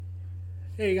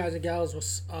Hey guys and gals,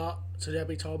 what's up? Today I'll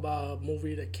be talking about a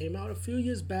movie that came out a few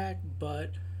years back,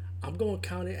 but I'm going to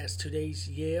count it as today's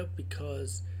year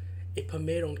because it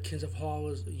premiered on Kings of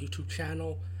Horror's YouTube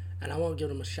channel, and I want to give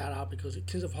them a shout out because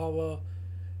Kings of Horror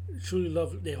truly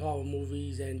love their horror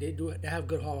movies and they have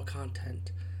good horror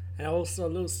content. And also a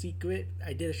little secret,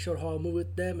 I did a short horror movie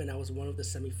with them, and I was one of the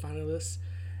semifinalists,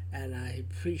 and I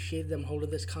appreciate them holding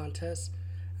this contest,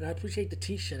 and I appreciate the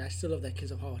T-shirt. I still love that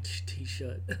Kings of Horror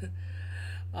T-shirt.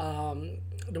 Um,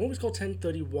 the movie's called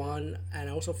 1031, and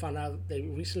I also found out they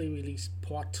recently released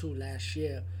part two last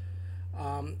year.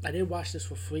 I did watch this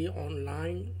for free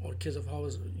online on Kids of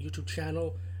Horror's YouTube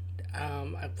channel.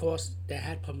 Of course, they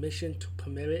had permission to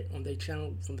premiere it on their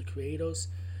channel from the creators,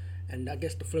 and I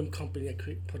guess the film company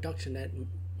that production that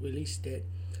released it.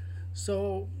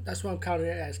 So that's why I'm counting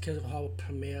it as Kids of Horror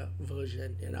premiere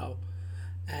version.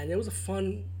 And it was a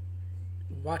fun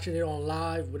watching it on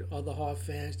live with other horror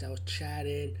fans that was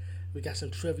chatting. We got some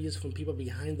trivias from people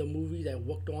behind the movie that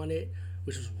worked on it,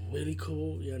 which was really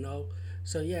cool.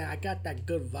 So yeah, I got that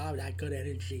good vibe, that good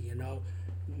energy.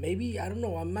 Maybe I don't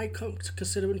know. I might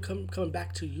considering coming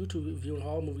back to YouTube reviewing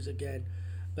horror movies again.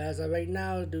 But as of right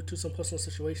now, due to some personal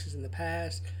situations in the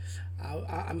past,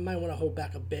 I might want to hold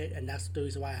back a bit, and that's the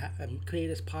reason why I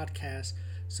created this podcast.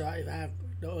 So if I have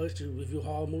the urge to review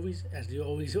horror movies, as you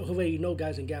always already know,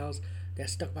 guys and gals, that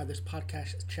stuck by this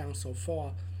podcast channel so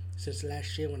far since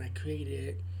last year when I created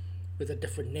it with a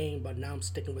different name, but now I'm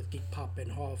sticking with Geek Pop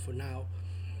and horror for now.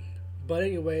 But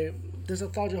anyway, this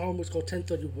anthology horror movie is called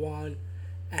 1031,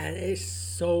 and it's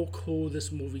so cool.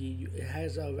 This movie, it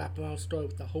has a wraparound story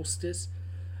with the hostess,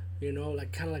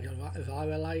 like kind of like a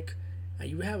Elvira like, and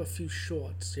you have a few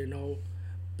shorts.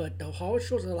 But the horror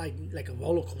shorts are like a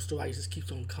roller coaster ride. It just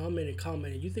keeps on coming and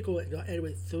coming, and you think it'll end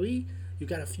with three. You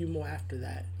got a few more after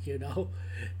that.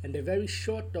 And they're very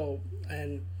short though,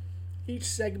 and each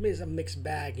segment is a mixed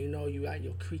bag. You got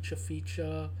your creature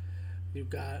feature, you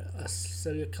got a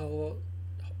serial killer,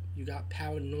 you got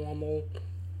paranormal,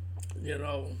 you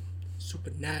know,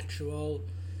 supernatural.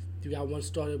 You got one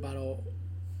story about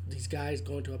these guys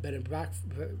going to a bed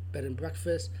and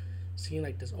breakfast, seeing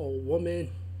like this old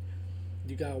woman.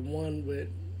 You got one with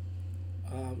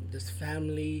this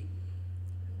family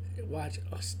watch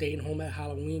staying home at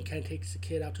Halloween, can't take the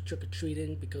kid out to trick or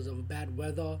treating because of bad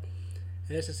weather.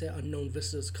 And let's just say unknown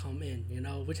visitors come in,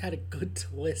 which had a good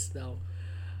twist though.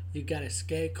 You got a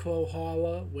scarecrow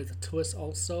horror with a twist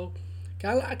also.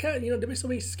 I kind of, there be so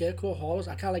many scarecrow horrors.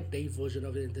 I kind of like their version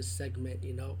of it in this segment,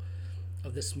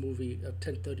 of this movie of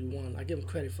 1031. I give them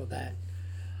credit for that.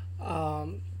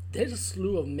 There's a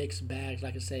slew of mixed bags.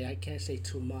 Like I say, I can't say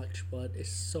too much, but it's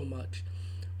so much.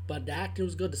 But the acting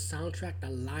was good. The soundtrack, the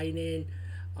lighting.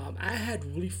 I had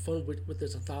really fun with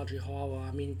this anthology horror.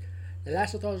 I mean, the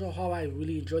last anthology horror I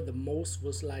really enjoyed the most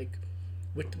was like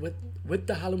with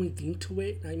the Halloween theme to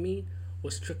it. I mean,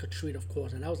 was Trick or Treat, of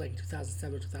course, and that was like in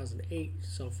 2007, 2008.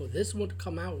 So for this one to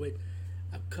come out with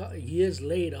years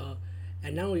later,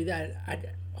 and not only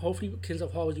that, hopefully Kings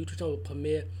of Horror YouTube channel will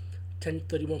premiere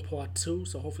 1031 Part 2.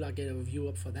 So hopefully I'll get a review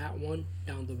up for that one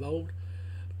down the road.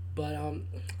 But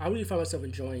I really found myself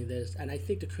enjoying this, and I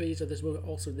think the creators of this movie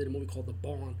also did a movie called The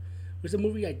Barn, which is a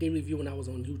movie I did review when I was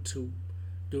on YouTube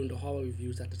doing the horror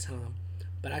reviews at the time.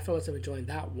 But I found myself enjoying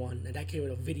that one, and that came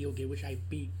with a video game which I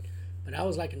beat. But that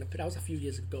was that was a few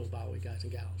years ago, by the way, guys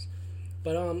and gals.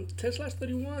 But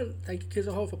 10/31, thank you Kids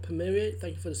at Home for premiering it.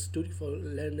 Thank you for the studio for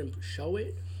letting them show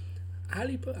it.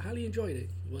 Highly enjoyed it.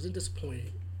 Wasn't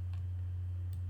disappointed.